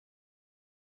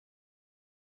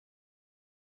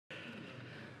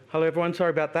Hello everyone,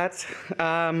 sorry about that.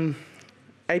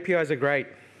 APIs are great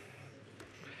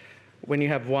when you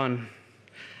have one.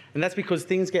 And that's because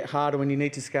things get harder when you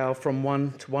need to scale from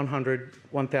 1 to 100,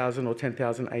 1,000 or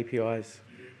 10,000 APIs.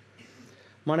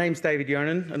 My name's David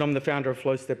Yonan and I'm the founder of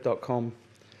flowstep.com.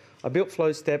 I built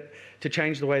Flowstep to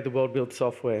change the way the world builds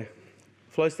software.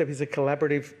 Flowstep is a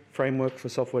collaborative framework for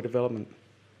software development.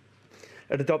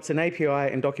 It adopts an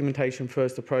API and documentation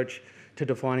first approach to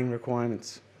defining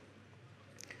requirements.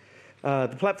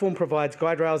 The platform provides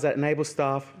guide rails that enable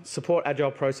staff, support agile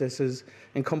processes,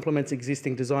 and complements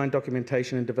existing design,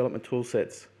 documentation, and development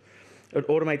toolsets. It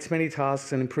automates many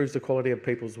tasks and improves the quality of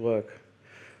people's work.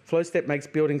 Flowstep makes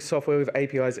building software with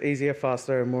APIs easier,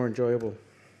 faster, and more enjoyable.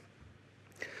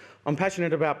 I'm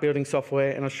passionate about building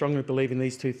software, and I strongly believe in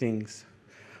these two things.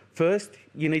 First,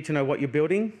 you need to know what you're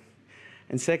building,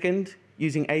 and second,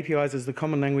 using APIs as the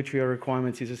common language for your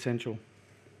requirements is essential.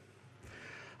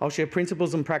 I'll share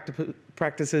principles and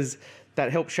practices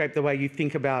that help shape the way you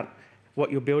think about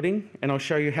what you're building, and I'll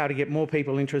show you how to get more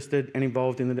people interested and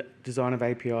involved in the design of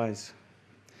APIs.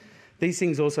 These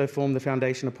things also form the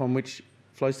foundation upon which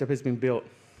Flowstep has been built.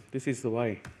 This is the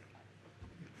way.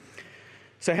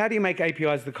 So how do you make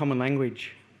APIs the common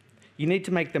language? You need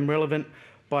to make them relevant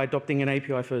by adopting an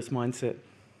API-first mindset.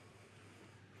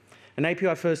 An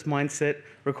API-first mindset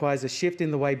requires a shift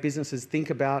in the way businesses think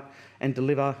about and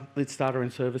deliver its data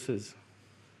and services.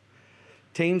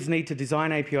 Teams need to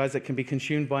design APIs that can be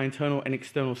consumed by internal and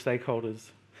external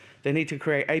stakeholders. They need to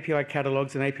create API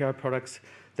catalogs and API products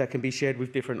that can be shared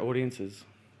with different audiences.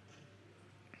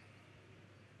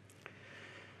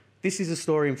 This is a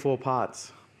story in 4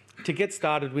 parts. To get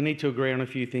started, we need to agree on a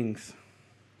few things.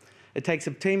 It takes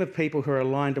a team of people who are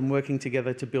aligned and working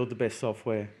together to build the best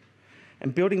software.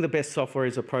 And building the best software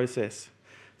is a process.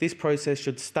 This process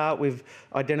should start with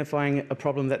identifying a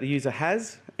problem that the user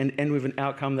has and end with an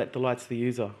outcome that delights the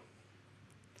user.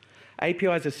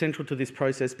 APIs are central to this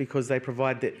process because they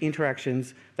provide the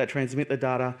interactions that transmit the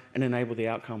data and enable the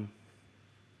outcome.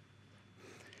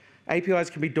 APIs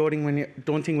can be daunting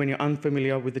when you're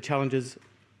unfamiliar with the challenges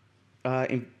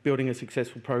in building a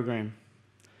successful program.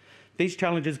 These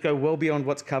challenges go well beyond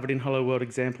what's covered in Hello World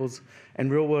examples,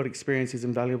 and real-world experience is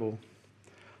invaluable.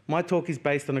 My talk is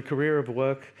based on a career of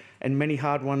work and many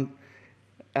hard-won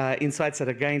insights that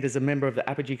are gained as a member of the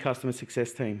Apidays customer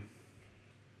success team.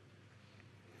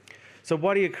 So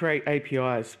why do you create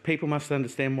APIs? People must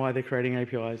understand why they're creating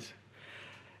APIs.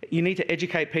 You need to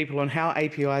educate people on how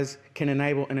APIs can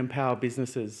enable and empower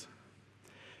businesses.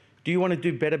 Do you want to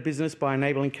do better business by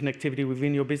enabling connectivity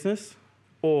within your business?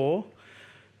 Or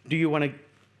do you want to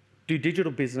do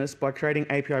digital business by creating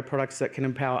API products that can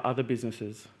empower other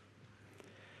businesses?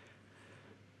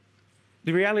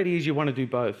 The reality is you want to do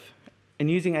both, and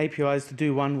using APIs to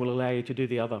do one will allow you to do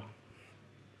the other.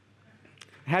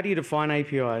 How do you define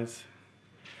APIs?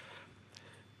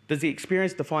 Does the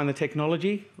experience define the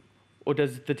technology, or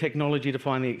does the technology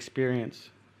define the experience?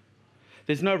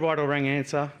 There's no right or wrong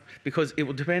answer because it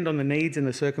will depend on the needs and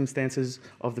the circumstances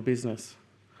of the business.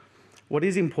 What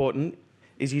is important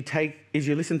is you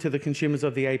listen to the consumers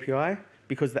of the API,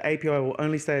 because the API will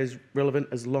only stay as relevant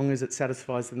as long as it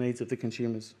satisfies the needs of the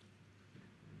consumers.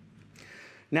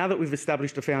 Now that we've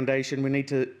established a foundation, we need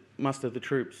to muster the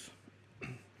troops.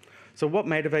 So what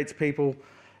motivates people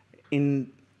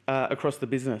across the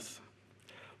business?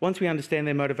 Once we understand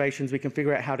their motivations, we can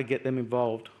figure out how to get them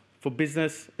involved. For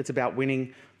business, it's about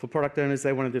winning. For product owners,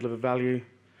 they want to deliver value.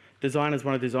 Designers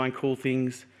want to design cool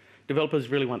things. Developers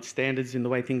really want standards in the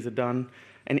way things are done.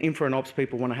 And infra and ops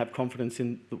people want to have confidence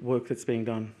in the work that's being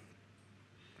done.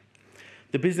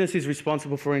 The business is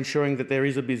responsible for ensuring that there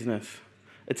is a business.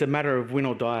 It's a matter of win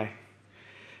or die.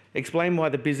 Explain why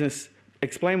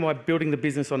building the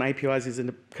business on APIs is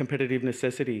a competitive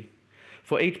necessity.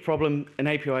 For each problem, an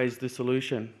API is the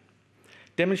solution.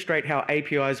 Demonstrate how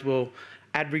APIs will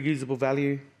add reusable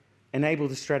value, enable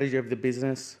the strategy of the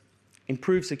business,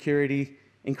 improve security,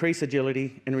 increase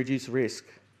agility, and reduce risk.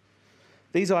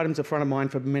 These items are front of mind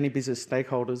for many business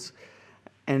stakeholders,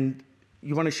 and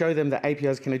you want to show them that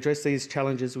APIs can address these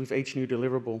challenges with each new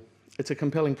deliverable. It's a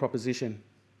compelling proposition.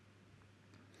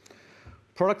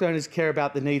 Product owners care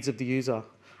about the needs of the user,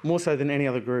 more so than any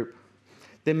other group.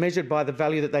 They're measured by the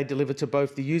value that they deliver to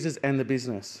both the users and the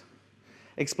business.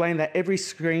 Explain that every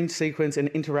screen, sequence, and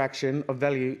interaction of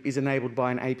value is enabled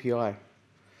by an API.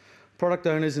 Product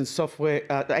owners and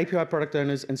API product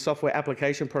owners and software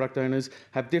application product owners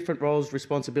have different roles,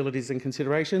 responsibilities, and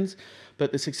considerations,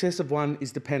 but the success of one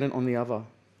is dependent on the other.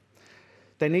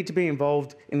 They need to be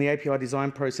involved in the API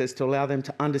design process to allow them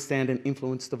to understand and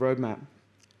influence the roadmap.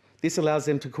 This allows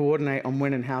them to coordinate on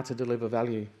when and how to deliver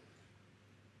value.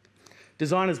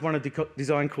 Designers want to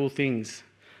design cool things.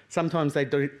 Sometimes they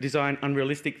design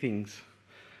unrealistic things.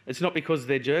 It's not because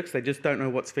they're jerks, they just don't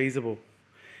know what's feasible.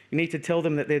 You need to tell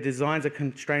them that their designs are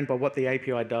constrained by what the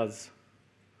API does.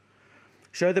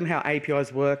 Show them how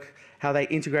APIs work, how they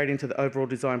integrate into the overall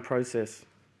design process.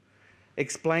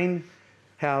 Explain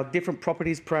how different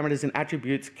properties, parameters, and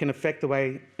attributes can affect the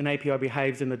way an API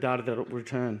behaves in the data that it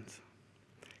returns.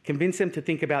 Convince them to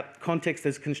think about context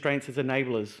as constraints as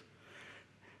enablers.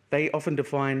 They often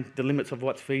define the limits of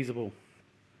what's feasible.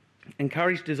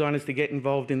 Encourage designers to get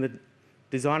involved in the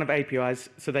design of APIs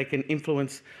so they can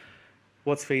influence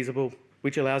what's feasible,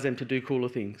 which allows them to do cooler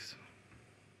things.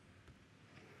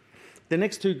 The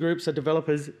next two groups are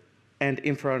developers and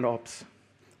infra and ops.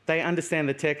 They understand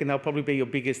the tech and they'll probably be your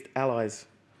biggest allies.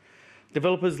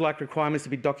 Developers like requirements to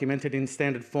be documented in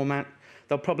standard format.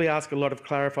 They'll probably ask a lot of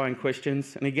clarifying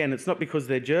questions. And again, it's not because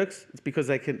they're jerks, it's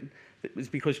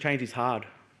because change is hard.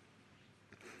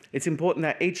 It's important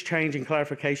that each change and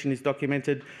clarification is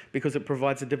documented because it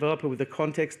provides the developer with a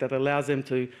context that allows them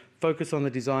to focus on the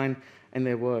design and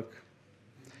their work.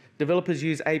 Developers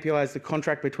use API as the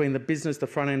contract between the business, the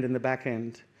front end, and the back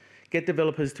end. Get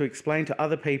developers to explain to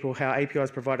other people how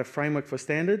APIs provide a framework for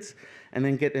standards, and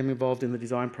then get them involved in the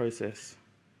design process.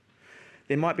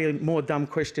 There might be more dumb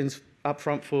questions up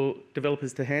front for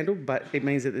developers to handle, but it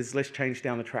means that there's less change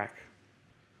down the track.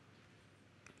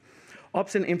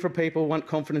 Ops and infra people want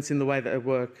confidence in the way that they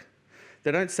work.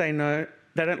 They don't say no.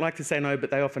 They don't like to say no,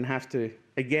 but they often have to.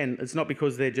 Again, it's not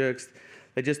because they're jerks.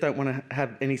 They just don't want to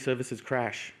have any services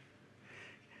crash.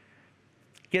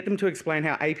 Get them to explain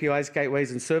how APIs,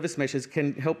 gateways, and service meshes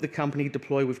can help the company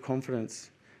deploy with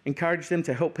confidence. Encourage them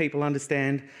to help people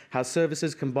understand how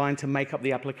services combine to make up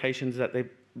the applications that they're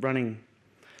running.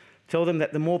 Tell them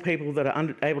that the more people that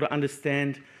are able to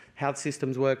understand how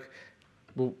systems work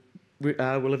will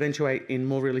eventuate in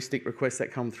more realistic requests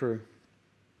that come through.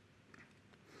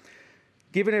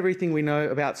 Given everything we know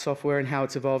about software and how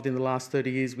it's evolved in the last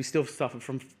 30 years, we still suffer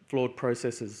from flawed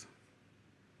processes.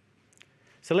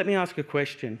 So let me ask a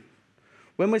question.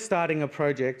 When we're starting a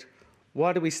project,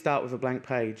 why do we start with a blank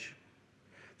page?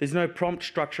 There's no prompt,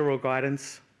 structure, or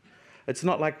guidance. It's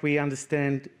not like we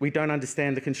don't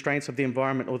understand the constraints of the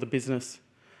environment or the business.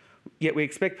 Yet we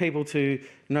expect people to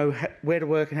know where to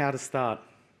work and how to start.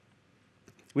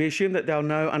 We assume that they'll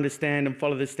know, understand, and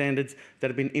follow the standards that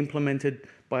have been implemented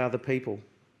by other people.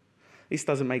 This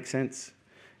doesn't make sense.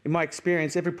 In my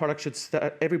experience, every project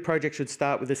should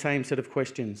start with the same set of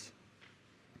questions.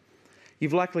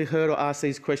 You've likely heard or asked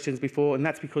these questions before, and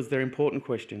that's because they're important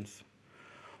questions.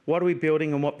 What are we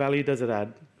building and what value does it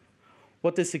add?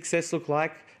 What does success look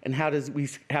like, and how do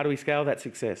we scale that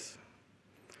success?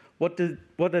 What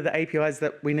are the APIs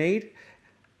that we need,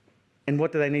 and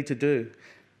what do they need to do?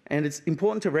 And it's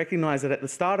important to recognise that at the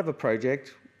start of a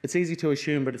project, it's easy to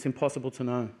assume, but it's impossible to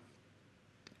know.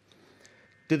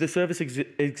 Do the services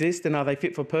exist, and are they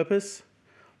fit for purpose?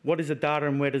 What is the data,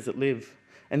 and where does it live?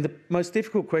 And the most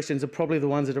difficult questions are probably the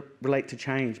ones that relate to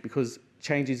change, because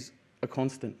change is a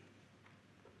constant.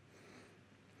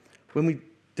 When we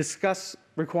discuss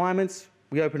requirements,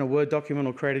 we open a Word document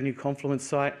or create a new Confluence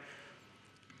site.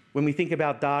 When we think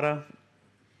about data,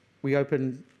 we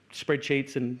open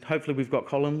spreadsheets, and hopefully we've got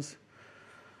columns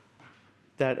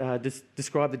that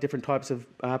describe the different types of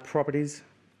properties.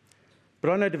 But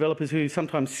I know developers who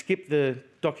sometimes skip the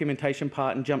documentation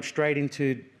part and jump straight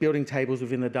into building tables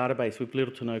within the database with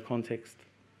little to no context.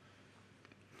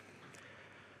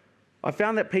 I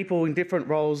found that people in different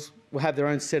roles will have their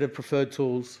own set of preferred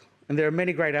tools, and there are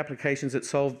many great applications that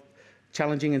solve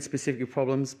challenging and specific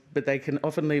problems, but they can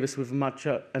often leave us with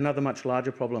another much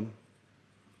larger problem.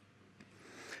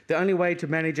 The only way to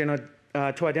manage and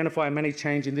to identify and manage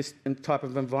change in this type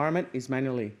of environment is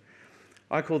manually.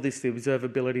 I call this the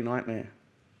observability nightmare.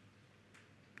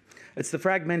 It's the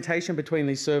fragmentation between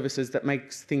these services that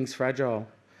makes things fragile.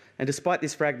 And despite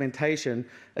this fragmentation,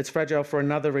 it's fragile for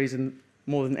another reason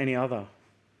more than any other: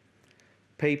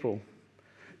 people.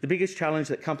 The biggest challenge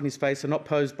that companies face are not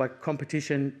posed by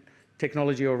competition,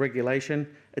 technology, or regulation.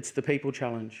 It's the people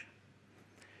challenge.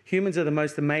 Humans are the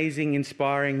most amazing,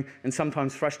 inspiring, and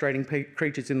sometimes frustrating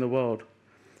creatures in the world.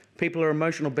 People are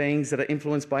emotional beings that are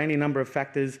influenced by any number of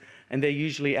factors, and they're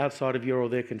usually outside of your or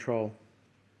their control.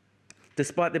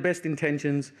 Despite their best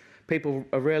intentions, people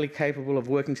are rarely capable of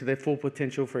working to their full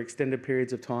potential for extended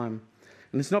periods of time.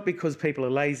 And it's not because people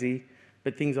are lazy,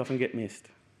 but things often get missed.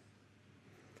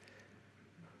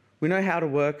 We know how to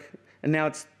work, and now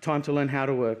it's time to learn how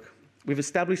to work. We've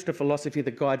established a philosophy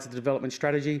that guides the development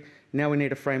strategy. Now we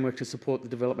need a framework to support the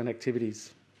development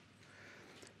activities.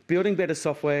 Building better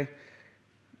software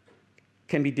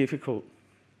can be difficult.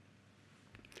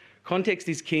 Context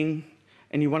is king,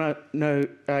 and you want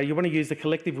to use the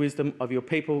collective wisdom of your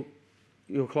people,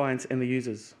 your clients, and the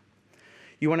users.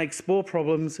 You want to explore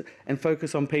problems and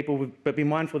focus on people, but be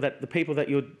mindful that the people that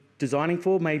you're designing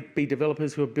for may be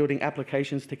developers who are building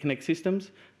applications to connect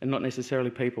systems and not necessarily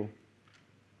people.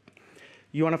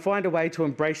 You want to find a way to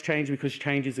embrace change because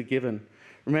change is a given.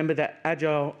 Remember that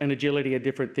agile and agility are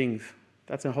different things.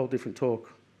 That's a whole different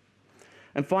talk.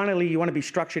 And finally, you want to be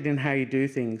structured in how you do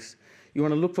things. You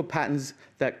want to look for patterns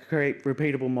that create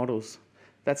repeatable models.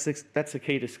 That's the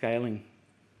key to scaling.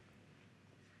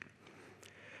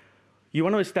 You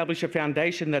want to establish a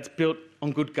foundation that's built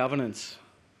on good governance.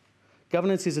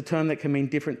 Governance is a term that can mean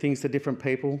different things to different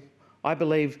people. I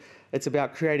believe it's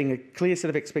about creating a clear set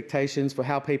of expectations for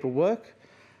how people work,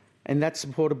 and that's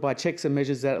supported by checks and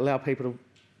measures that allow people to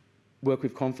work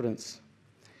with confidence.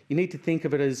 You need to think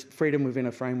of it as freedom within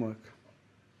a framework.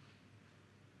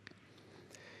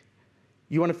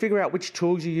 You want to figure out which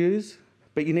tools you use,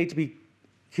 but you need to be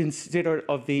considerate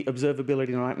of the observability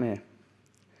nightmare.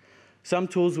 Some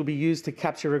tools will be used to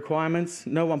capture requirements.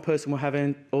 No one person will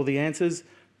have all the answers.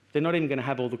 They're not even going to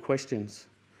have all the questions.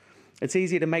 It's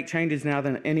easier to make changes now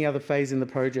than any other phase in the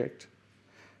project.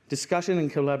 Discussion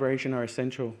and collaboration are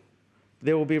essential.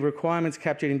 There will be requirements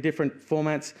captured in different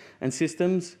formats and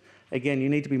systems. Again, you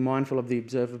need to be mindful of the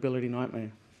observability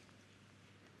nightmare.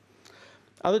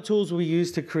 Other tools will be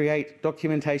used to create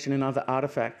documentation and other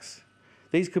artifacts.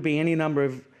 These could be any number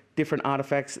of different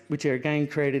artifacts which are again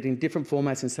created in different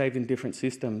formats and saved in different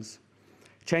systems.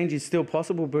 Change is still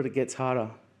possible, but it gets harder.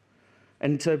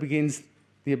 And so begins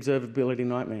the observability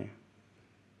nightmare.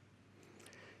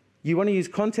 You want to use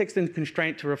context and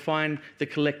constraint to refine the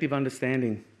collective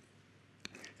understanding.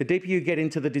 The deeper you get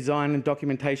into the design and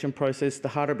documentation process, the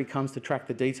harder it becomes to track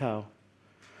the detail.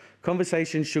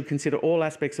 Conversations should consider all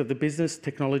aspects of the business,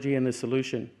 technology, and the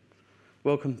solution.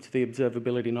 Welcome to the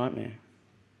observability nightmare.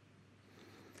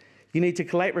 You need to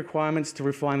collate requirements to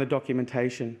refine the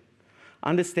documentation.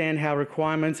 Understand how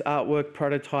requirements, artwork,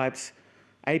 prototypes,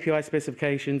 API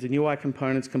specifications, and UI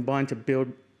components combine to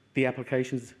build the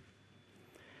applications.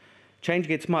 Change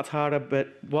gets much harder,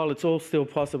 but while it's all still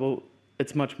possible,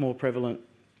 it's much more prevalent.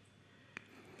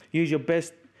 Use your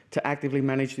best to actively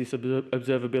manage this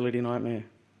observability nightmare.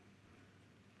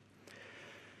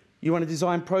 You want to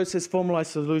design process, formalize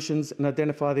solutions, and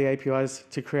identify the APIs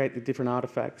to create the different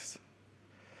artifacts.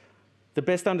 The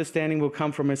best understanding will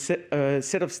come from a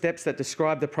set of steps that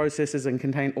describe the processes and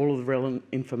contain all of the relevant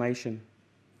information.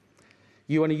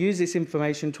 You want to use this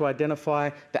information to identify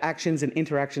the actions and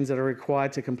interactions that are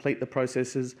required to complete the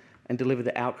processes and deliver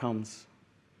the outcomes.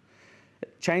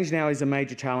 Change now is a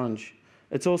major challenge.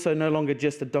 It's also no longer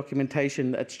just the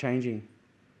documentation that's changing.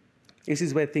 This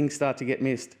is where things start to get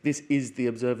missed. This is the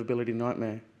observability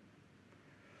nightmare.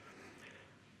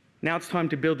 Now it's time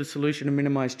to build the solution and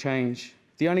minimize change.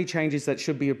 The only changes that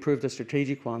should be approved are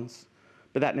strategic ones,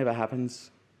 but that never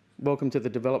happens. Welcome to the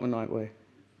development nightmare.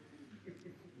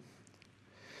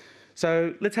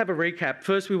 So let's have a recap.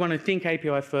 First, we want to think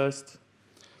API first.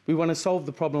 We want to solve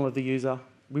the problem of the user.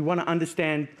 We want to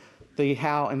understand the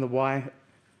how and the why.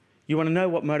 You want to know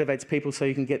what motivates people so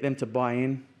you can get them to buy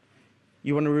in.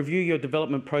 You want to review your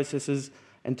development processes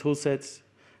and tool sets,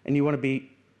 and you want to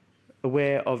be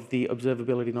aware of the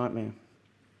observability nightmare.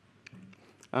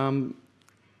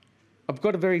 I've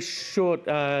got a very short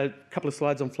couple of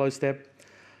slides on FlowStep.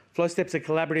 FlowStep's a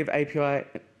collaborative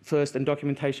API first and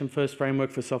documentation first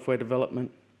framework for software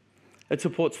development. It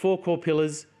supports 4 core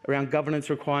pillars around governance,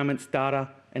 requirements, data,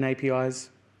 and APIs.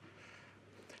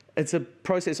 It's a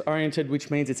process-oriented,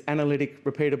 which means it's analytic,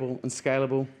 repeatable, and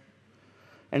scalable.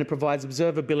 And it provides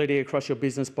observability across your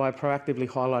business by proactively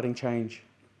highlighting change.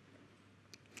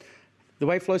 The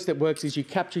way FlowStep works is you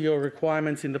capture your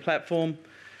requirements in the platform,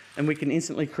 and we can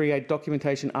instantly create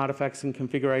documentation, artifacts, and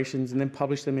configurations, and then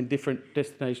publish them in different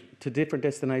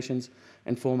destinations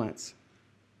and formats.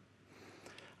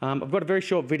 I've got a very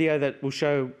short video that will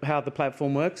show how the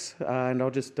platform works, and I'll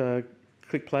just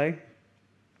click play.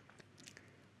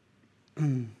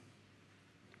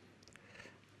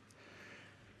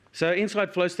 So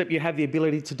inside FlowStep, you have the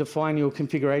ability to define your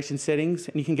configuration settings,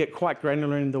 and you can get quite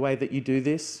granular in the way that you do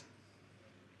this.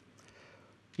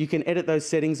 You can edit those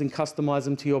settings and customize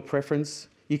them to your preference.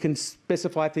 You can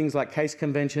specify things like case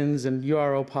conventions and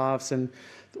URL paths and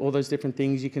all those different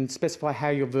things. You can specify how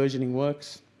your versioning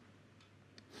works.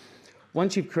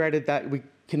 Once you've created that, we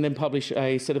can then publish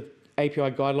a set of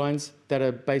API guidelines that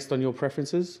are based on your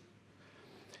preferences.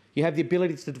 You have the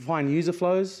ability to define user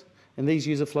flows, and these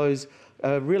user flows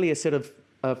are really a set of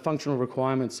functional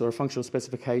requirements or a functional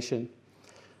specification.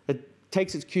 It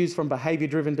takes its cues from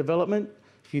behavior-driven development,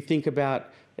 If you think about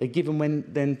a given when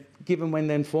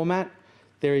then format,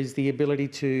 there is the ability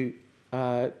to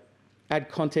add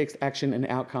context, action, and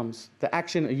outcomes. The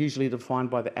action are usually defined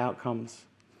by the outcomes.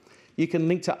 You can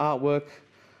link to artwork,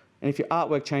 and if your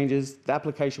artwork changes, the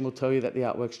application will tell you that the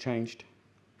artwork's changed.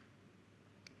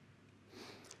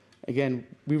 Again,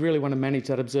 we really want to manage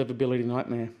that observability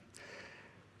nightmare.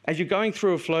 As you're going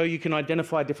through a flow, you can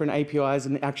identify different APIs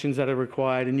and actions that are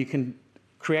required, and you can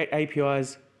create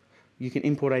APIs, you can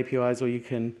import APIs, or you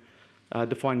can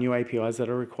define new APIs that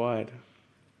are required.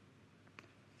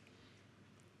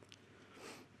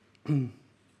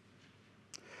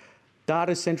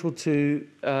 Data is central to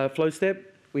flow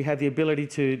step. We have the ability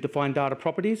to define data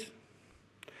properties.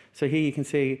 So here you can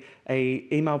see an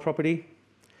email property.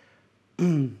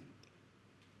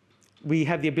 We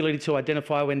have the ability to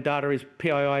identify when data is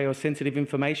PII or sensitive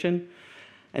information.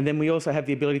 And then we also have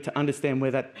the ability to understand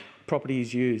where that property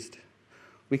is used.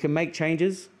 We can make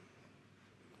changes.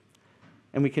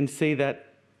 And we can see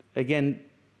that, again,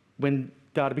 when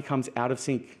data becomes out of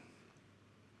sync.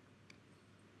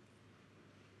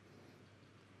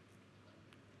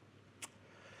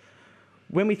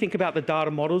 When we think about the data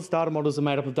models are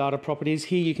made up of data properties.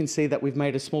 Here you can see that we've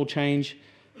made a small change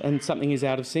and something is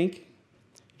out of sync.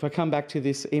 If I come back to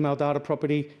this email data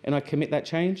property and I commit that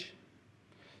change,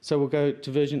 so we'll go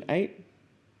to version 8.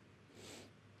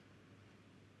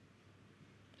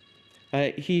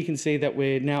 Here you can see that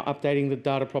we're now updating the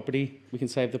data property. We can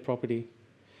save the property.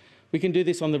 We can do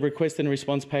this on the request and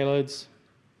response payloads.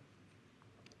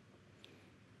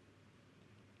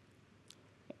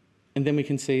 And then we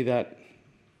can see that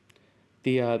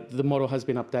the model has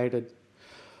been updated.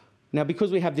 Now,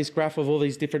 because we have this graph of all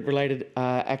these different related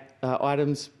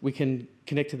items, we can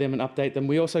connect to them and update them.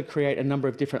 We also create a number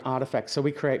of different artifacts. So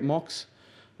we create mocks.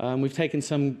 We've taken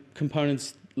some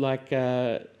components like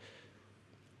that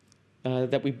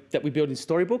we build in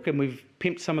Storybook, and we've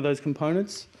pimped some of those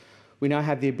components. We now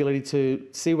have the ability to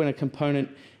see when a component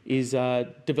is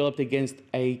developed against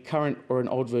a current or an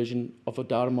old version of a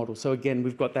data model. So again,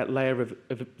 we've got that layer of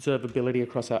observability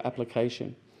across our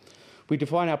application. We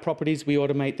define our properties. We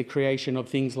automate the creation of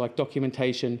things like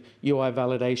documentation, UI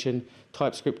validation,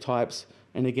 TypeScript types,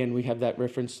 and again, we have that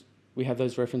reference. We have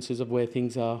those references of where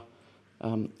things are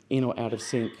in or out of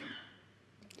sync.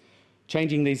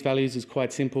 Changing these values is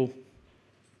quite simple.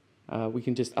 We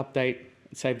can just update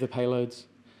and save the payloads.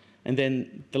 And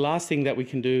then the last thing that we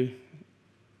can do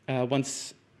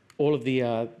once all of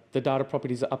the data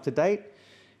properties are up to date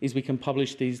is we can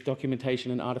publish these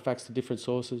documentation and artifacts to different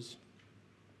sources.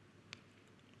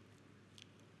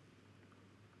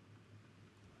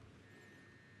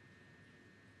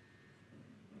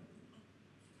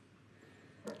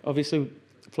 Obviously,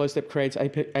 FlowStep creates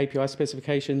API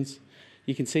specifications.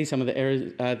 You can see some of the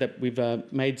errors that we've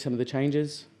made, some of the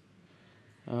changes.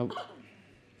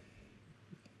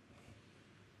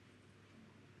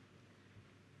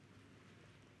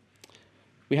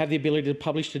 We have the ability to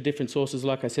publish to different sources,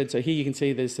 like I said. So here you can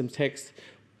see there's some text.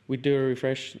 We do a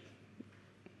refresh,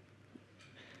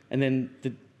 and then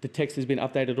the text has been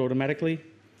updated automatically.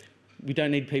 We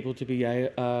don't need people to be.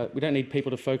 We don't need people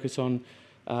to focus on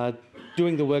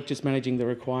doing the work, just managing the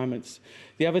requirements.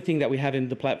 The other thing that we have in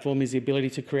the platform is the ability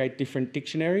to create different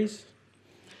dictionaries,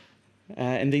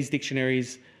 and these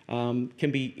dictionaries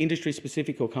can be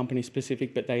industry-specific or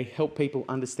company-specific, but they help people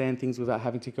understand things without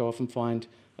having to go off and find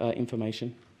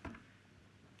information.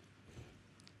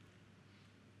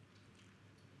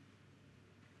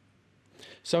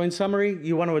 So in summary,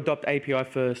 you want to adopt API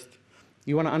first.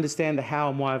 You want to understand the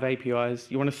how and why of APIs.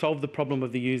 You want to solve the problem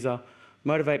of the user,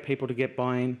 motivate people to get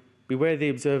buy-in, beware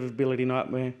the observability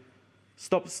nightmare,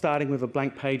 stop starting with a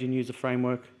blank page and use a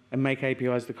framework, and make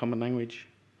APIs the common language.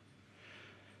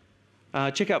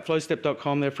 Check out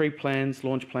flowstep.com. There are free plans,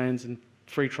 launch plans, and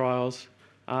free trials.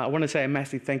 I want to say a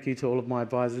massive thank you to all of my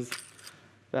advisors.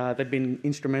 They've been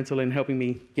instrumental in helping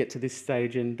me get to this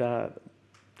stage, and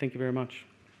thank you very much.